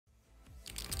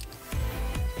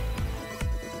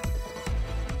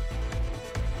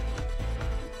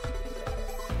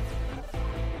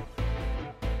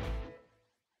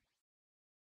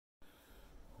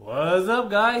What's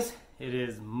up, guys? It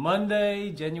is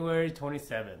Monday, January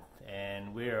 27th,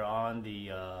 and we're on the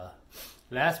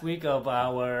last week of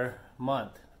our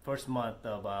month, first month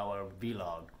of our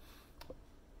vlog. It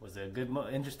was a good,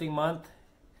 interesting month,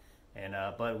 and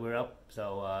but we're up,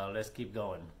 so let's keep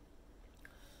going.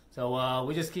 So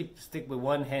we just stick with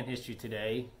one hand history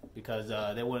today because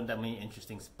there weren't that many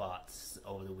interesting spots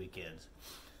over the weekends.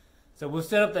 So we'll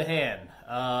set up the hand.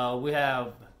 We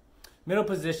have middle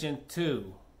position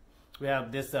 2. We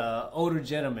have this older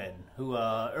gentleman who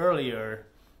earlier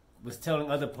was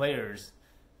telling other players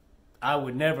I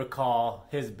would never call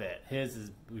his bet. His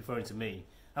is referring to me.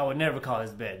 I would never call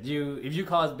his bet. If you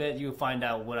call his bet, you'll find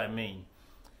out what I mean.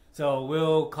 So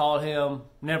we'll call him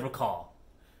Never Call.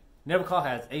 Never Call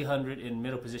has 800 in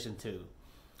middle position 2.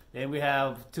 Then we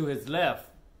have to his left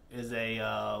is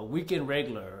a weekend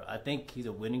regular. I think he's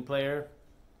a winning player,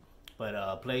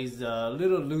 but plays a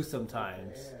little loose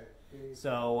sometimes.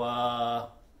 So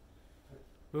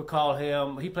we'll call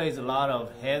him. He plays a lot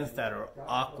of hands that are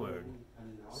awkward.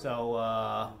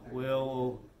 So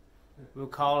we'll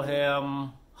call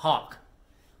him Hawk.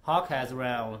 Hawk has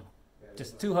around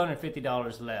just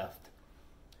 $250 left.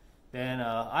 Then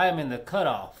I am in the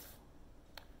cutoff,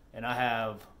 and I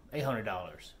have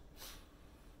 $800.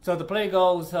 So the play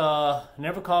goes: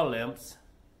 Never Call limps,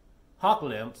 Hawk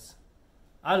limps.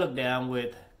 I look down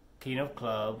with King of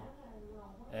Club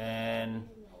and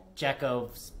Jack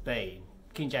of Spade,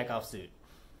 King Jack offsuit.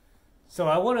 So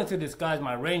I wanted to disguise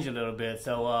my range a little bit,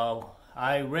 so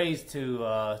I raised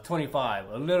to 25,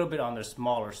 a little bit on the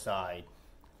smaller side.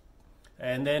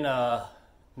 And then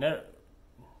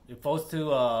it folds to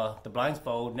the blinds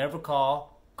fold. Never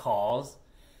Call calls.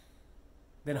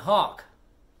 Then Hawk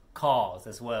calls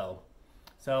as well.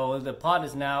 So the pot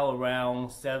is now around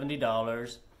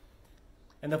 $70,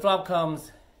 and the flop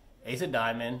comes Ace of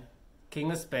Diamond, King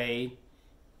of Spade,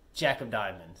 Jack of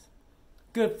Diamonds.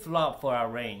 Good flop for our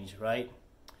range, right?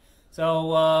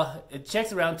 So it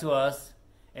checks around to us,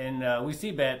 and we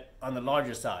see bet on the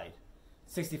larger side,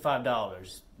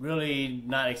 $65. Really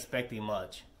not expecting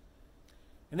much.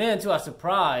 And then to our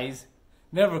surprise,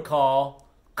 Never Call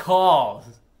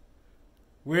calls.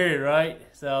 Weird, right?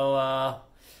 So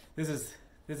this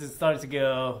is starting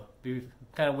to be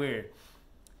kind of weird.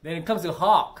 Then it comes to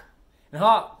Hawk. And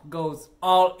Hawk goes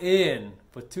all in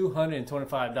for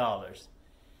 $225.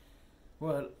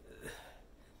 Well,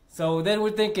 so then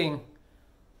we're thinking,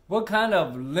 what kind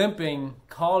of limping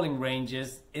calling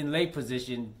ranges in late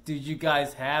position do you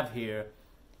guys have here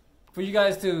for you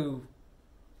guys to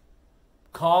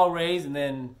call raise and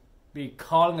then be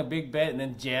calling a big bet and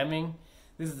then jamming?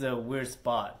 This is a weird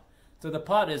spot. So the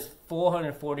pot is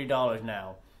 $440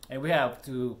 now, and we have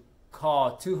to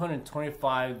call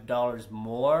 $225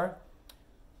 more.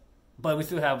 But we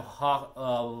still have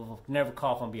Never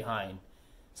Call from behind.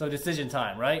 So decision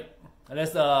time, right?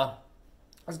 Let's go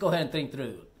ahead and think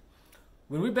through.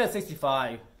 When we bet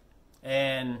 65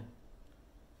 and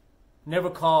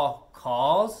Never Call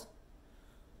calls,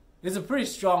 it's a pretty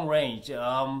strong range.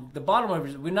 The bottom of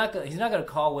it, he's not gonna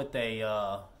call with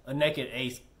a naked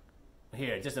ace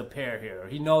here, just a pair here.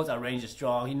 He knows our range is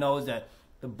strong. He knows that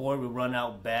the board will run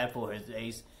out bad for his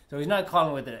ace, so he's not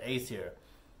calling with an ace here.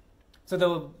 So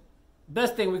the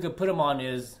best thing we could put him on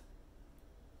is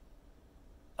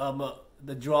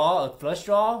the draw, a flush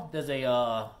draw. There's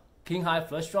a king high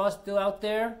flush draw still out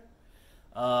there.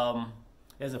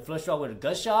 There's a flush draw with a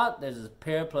gut shot. There's a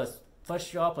pair plus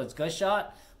flush draw plus gut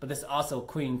shot. But there's also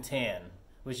queen 10,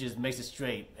 which makes it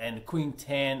straight. And queen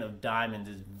 10 of diamonds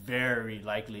is very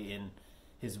likely in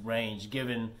his range,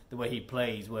 given the way he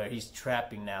plays, where he's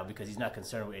trapping now because he's not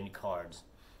concerned with any cards.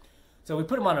 So we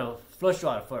put him on a flush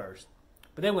draw at first.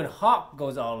 But then when Hawk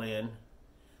goes all in,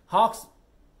 Hawk's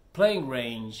playing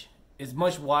range is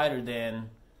much wider than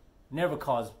Never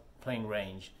Call's playing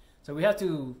range. So we have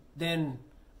to then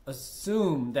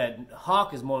assume that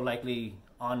Hawk is more likely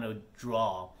on a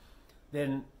draw.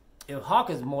 Then if Hawk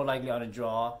is more likely on a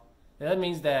draw, then that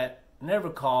means that Never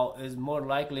Call is more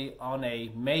likely on a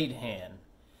made hand.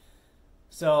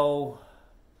 So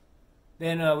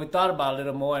then we thought about it a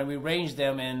little more, and we ranged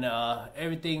them, and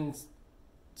everything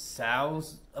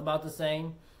sounds about the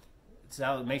same.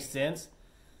 It makes sense.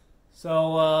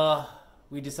 So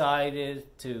we decided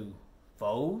to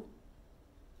fold.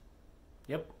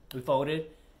 Yep, we folded.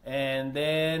 And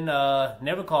then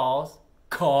Never Calls,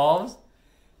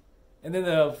 and then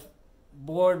the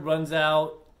board runs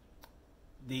out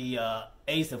the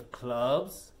ace of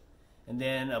clubs, and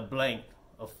then a blank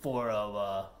of 4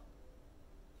 of,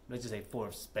 let's just say 4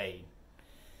 of spade.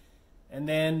 And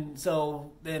then,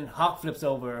 then Hawk flips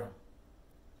over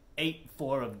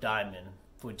 8-4 of diamond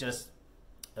for just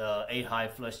 8 high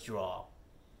flush draw.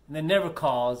 And then never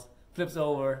calls, flips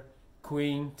over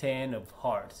queen 10 of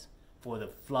hearts for the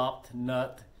flopped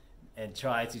nut and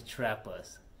tries to trap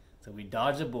us. So we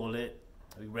dodged a bullet,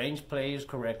 we ranged players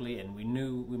correctly, and we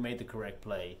knew we made the correct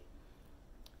play.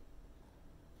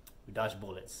 We dodged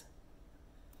bullets.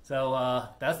 So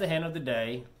that's the hand of the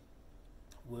day.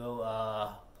 We'll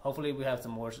hopefully we have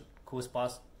some more cool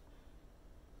spots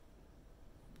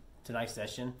tonight's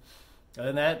session. Other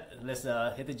than that, let's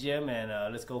hit the gym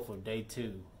and let's go for day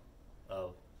 2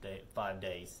 of 5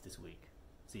 days this week.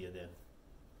 See you then.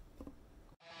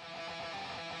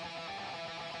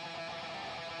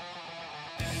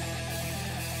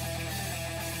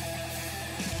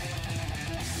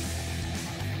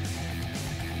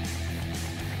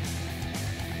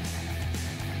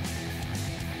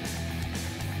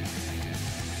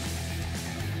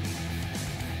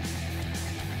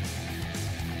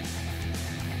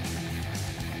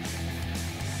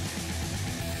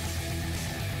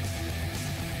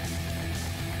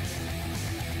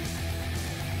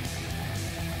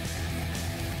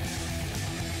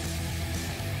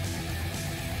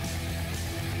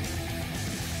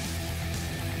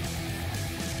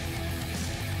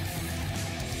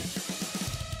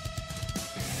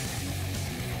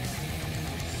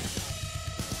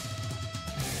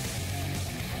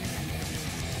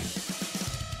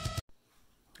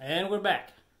 And we're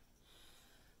back.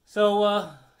 So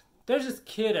there's this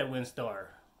kid at WinStar.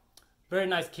 Very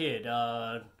nice kid.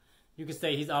 You could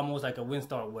say he's almost like a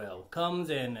WinStar whale. Comes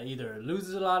and either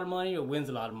loses a lot of money or wins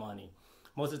a lot of money.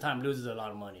 Most of the time loses a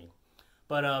lot of money.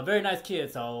 But very nice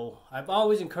kid. So I've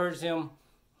always encouraged him.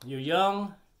 You're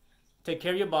young. Take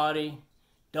care of your body.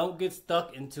 Don't get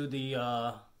stuck into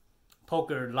the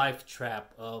poker life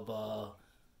trap of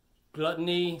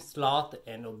gluttony, sloth,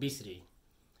 and obesity.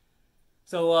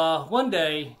 So one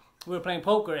day we were playing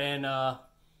poker and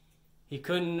he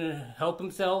couldn't help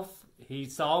himself. He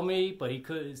saw me, but he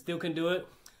still couldn't do it.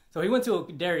 So he went to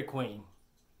a Dairy Queen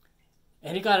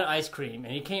and he got an ice cream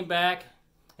and he came back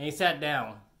and he sat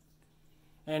down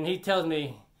and he tells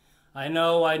me, I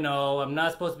know, I'm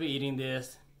not supposed to be eating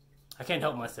this. I can't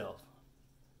help myself.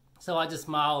 So I just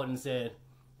smiled and said,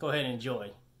 go ahead and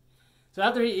enjoy. So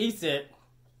after he eats it,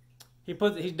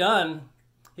 he's done.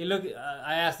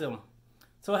 I asked him,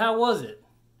 so how was it?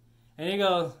 And he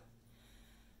goes,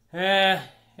 it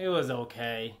was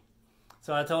okay.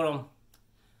 So I told him,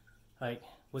 like,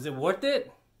 was it worth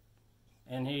it?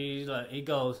 And he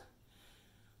goes,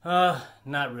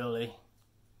 not really.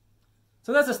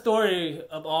 So that's a story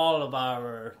of all of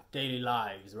our daily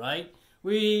lives, right?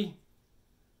 These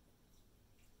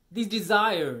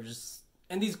desires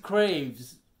and these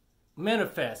craves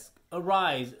manifest,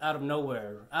 arise out of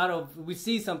nowhere. We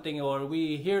see something or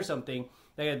we hear something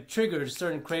that triggers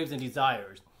certain craves and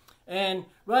desires. And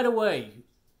right away,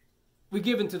 we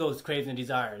give into those craves and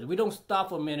desires. We don't stop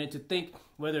for a minute to think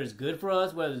whether it's good for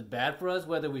us, whether it's bad for us,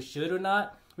 whether we should or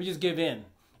not. We just give in.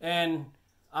 And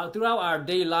throughout our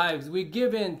daily lives, we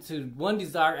give in to one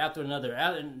desire after another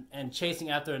and chasing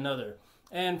after another.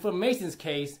 And for Mason's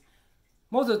case,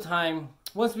 most of the time,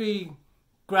 once we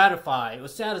gratify or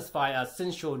satisfy our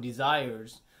sensual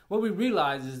desires, what we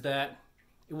realize is that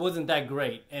it wasn't that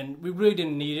great and we really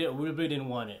didn't need it or we really didn't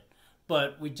want it,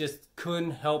 but we just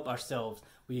couldn't help ourselves.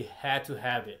 We had to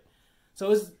have it.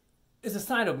 So it's a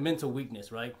sign of mental weakness,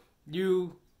 right?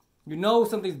 You know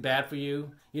something's bad for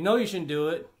you, you know you shouldn't do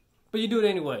it, but you do it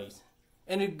anyways,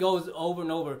 and it goes over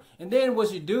and over. And then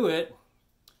once you do it,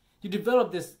 you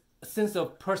develop this sense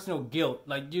of personal guilt,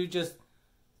 like you just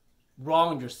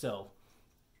wronged yourself.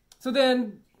 So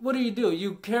then what do?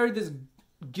 You carry this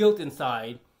guilt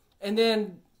inside, and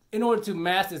then in order to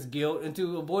mask this guilt and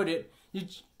to avoid it, you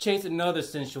chase another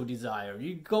sensual desire.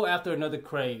 You go after another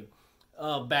crave,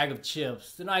 a bag of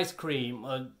chips, an ice cream,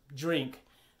 a drink,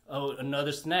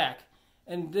 another snack,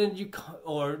 and then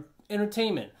or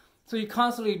entertainment. So you're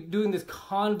constantly doing this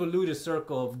convoluted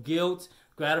circle of guilt,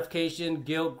 gratification,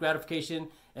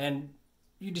 and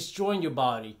you're destroying your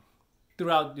body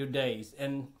throughout your days.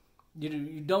 And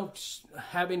you don't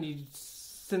have any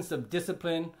sense of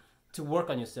discipline to work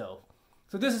on yourself.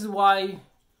 So this is why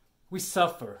we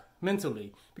suffer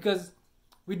mentally, because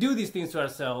we do these things to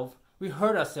ourselves, we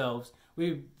hurt ourselves,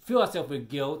 we fill ourselves with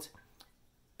guilt,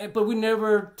 but we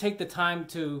never take the time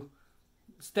to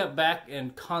step back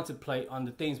and contemplate on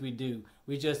the things we do.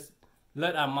 We just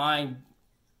let our mind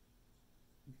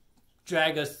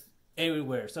drag us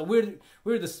everywhere. So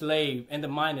we're the slave and the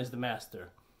mind is the master.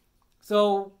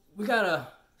 So we gotta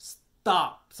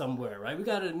stop somewhere, right? We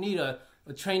gotta need a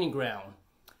training ground.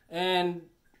 And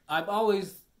I've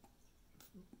always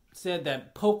said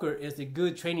that poker is a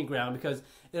good training ground because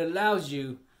it allows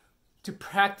you to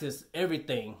practice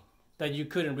everything that you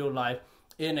could in real life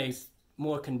in a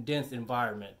more condensed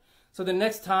environment. So the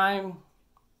next time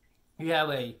you have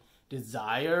a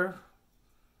desire,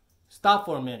 stop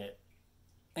for a minute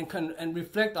and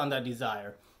reflect on that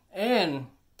desire, and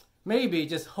maybe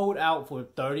just hold out for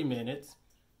 30 minutes,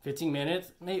 15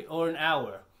 minutes, maybe, or an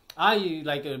hour. I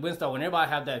like at Winstar, whenever I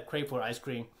have that crave for ice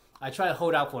cream, I try to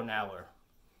hold out for an hour.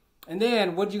 And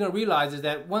then what you're gonna realize is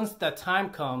that once that time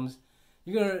comes,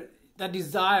 that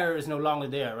desire is no longer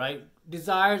there, right?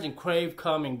 Desires and crave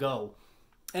come and go.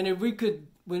 And if we could,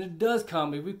 when it does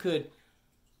come, if we could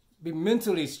be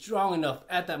mentally strong enough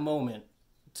at that moment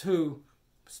to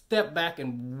step back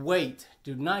and wait,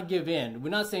 do not give in. We're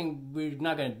not saying we're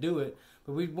not going to do it,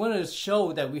 but we want to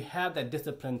show that we have that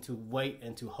discipline to wait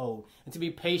and to hold and to be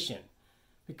patient.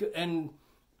 And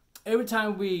every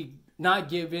time we not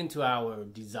give in to our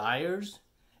desires,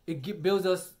 it builds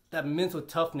us that mental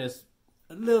toughness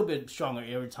a little bit stronger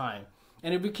every time.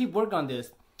 And if we keep working on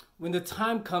this, when the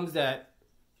time comes that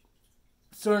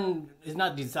certain, it's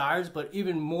not desires, but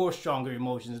even more stronger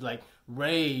emotions like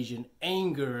rage and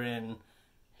anger and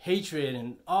hatred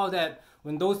and all that,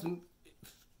 when those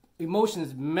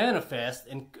emotions manifest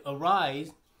and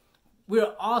arise,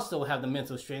 we'll also have the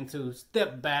mental strength to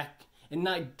step back and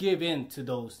not give in to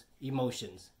those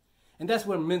emotions. And that's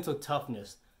where mental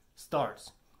toughness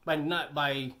starts,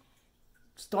 by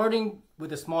starting with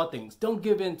the small things. Don't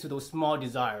give in to those small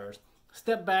desires.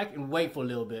 Step back and wait for a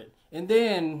little bit, and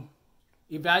then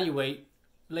evaluate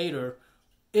later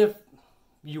if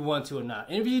you want to or not.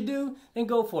 And if you do, then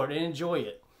go for it and enjoy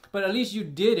it. But at least you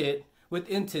did it with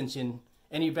intention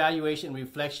and evaluation and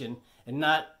reflection, and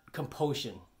not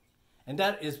compulsion. And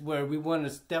that is where we want to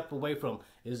step away from,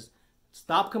 is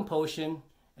stop compulsion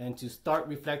and to start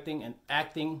reflecting and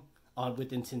acting on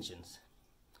with intentions.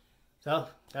 So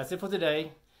that's it for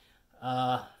today.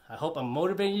 I hope I'm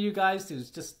motivating you guys to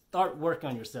just start working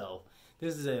on yourself.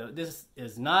 This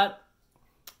is not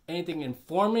anything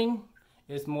informing,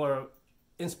 it's more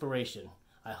inspiration.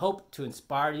 I hope to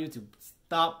inspire you to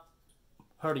stop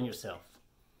hurting yourself.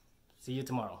 See you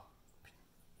tomorrow.